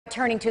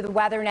Turning to the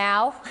weather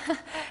now.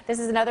 This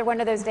is another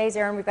one of those days,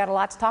 Erin, we've got a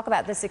lot to talk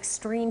about. This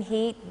extreme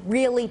heat,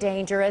 really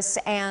dangerous,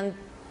 and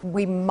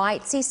we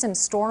might see some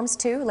storms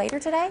too later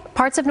today.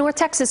 Parts of North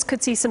Texas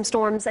could see some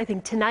storms, I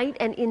think, tonight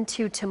and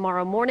into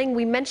tomorrow morning.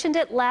 We mentioned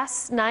it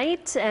last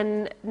night,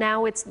 and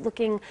now it's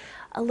looking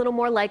a little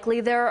more likely.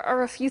 There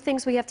are a few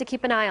things we have to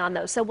keep an eye on,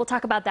 though, so we'll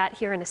talk about that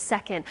here in a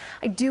second.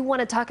 I do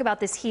want to talk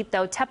about this heat,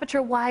 though.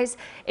 Temperature-wise,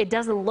 it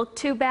doesn't look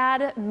too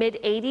bad.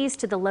 Mid-80s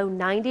to the low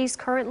 90s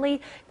currently,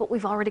 but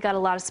we've already got a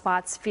lot of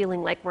spots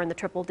feeling like we're in the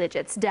triple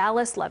digits.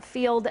 Dallas, Love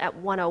Field at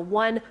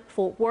 101,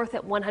 Fort Worth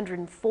at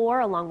 104,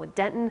 along with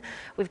Denton.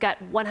 We've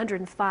got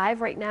 105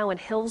 right now in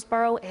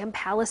Hillsborough and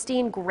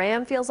Palestine.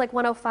 Graham feels like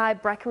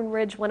 105,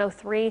 Breckenridge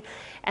 103,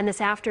 and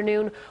this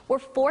afternoon we're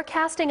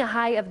forecasting a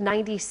high of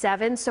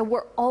 97, so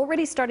we're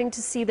already starting to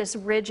see this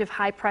ridge of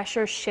high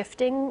pressure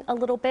shifting a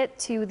little bit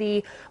to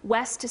the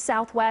west to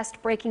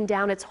southwest, breaking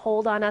down its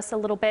hold on us a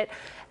little bit.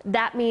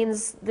 That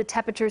means the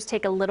temperatures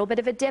take a little bit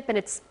of a dip, and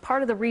it's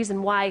part of the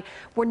reason why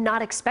we're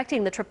not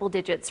expecting the triple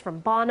digits from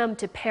Bonham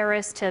to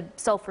Paris to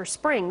Sulphur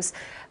Springs.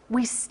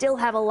 We still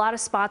have a lot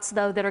of spots,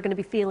 though, that are going to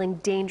be feeling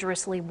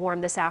dangerously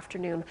warm this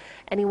afternoon,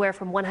 anywhere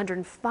from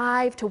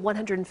 105 to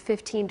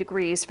 115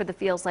 degrees for the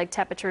feels like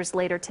temperatures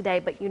later today.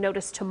 But you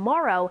notice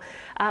tomorrow,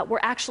 we're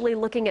actually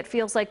looking at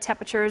feels like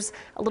temperatures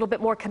a little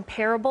bit more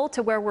comparable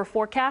to where we're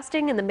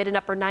forecasting in the mid and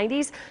upper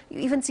 90s. You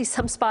even see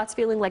some spots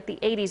feeling like the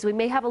 80s. We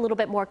may have a little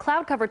bit more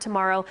cloud cover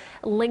tomorrow,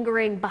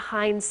 lingering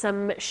behind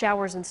some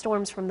showers and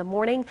storms from the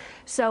morning.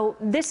 So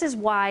this is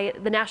why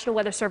the National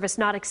Weather Service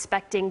not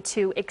expecting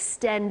to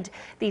extend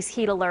these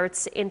heat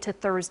alerts into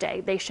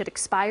Thursday. They should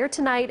expire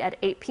tonight at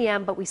 8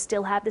 p.m., but we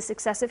still have this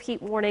excessive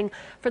heat warning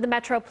for the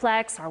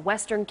Metroplex, our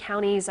western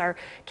counties, our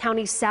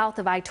counties south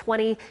of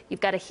I-20. You've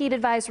got a heat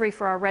advisory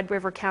for our Red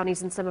River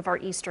counties and some of our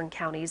eastern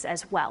counties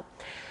as well.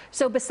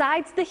 So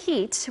besides the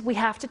heat, we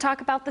have to talk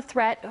about the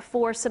threat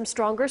for some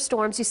stronger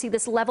storms. You see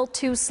this level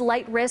 2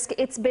 slight risk.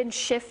 It's been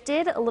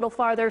shifted a little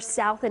farther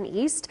south and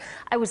east.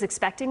 I was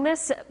expecting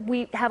this.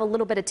 We have a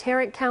little bit of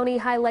Tarrant County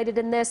highlighted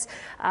in this,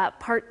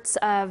 parts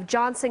of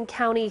Johnson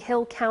County,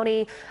 Hill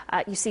County.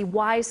 You see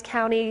Wise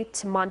County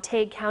to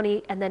Montague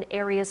County, and then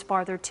areas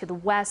farther to the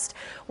west.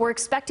 We're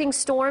expecting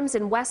storms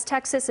in West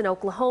Texas and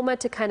Oklahoma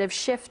to kind of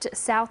shift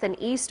south and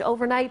east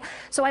overnight.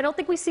 So I don't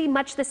think we see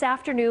much this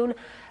afternoon.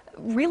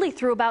 Really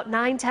through about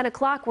 9-10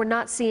 o'clock, we're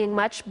not seeing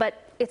much,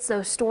 but it's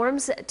those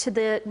storms to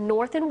the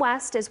north and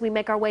west as we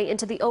make our way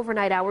into the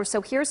overnight hours.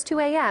 So here's 2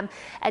 a.m.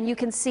 and you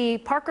can see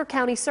Parker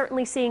County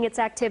certainly seeing its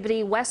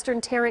activity,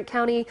 western Tarrant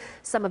County,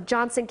 some of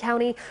Johnson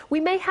County. We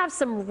may have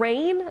some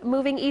rain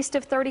moving east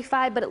of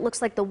 35, but it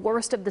looks like the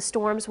worst of the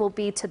storms will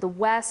be to the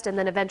west and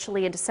then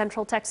eventually into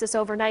central Texas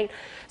overnight.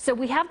 So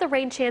we have the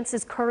rain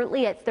chances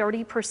currently at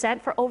 30%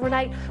 for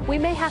overnight. We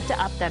may have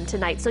to up them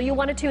tonight. So you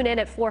want to tune in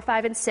at 4,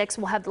 5, and 6.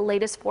 We'll have the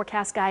latest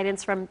forecast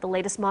guidance from the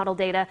latest model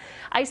data.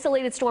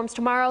 Isolated storms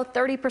tomorrow.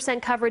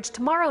 30% coverage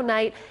tomorrow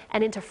night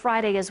and into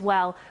Friday as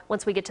well.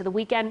 Once we get to the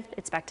weekend,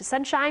 it's back to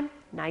sunshine,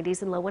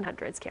 90s and low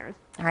 100s, Karen.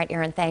 All right,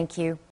 Erin, thank you.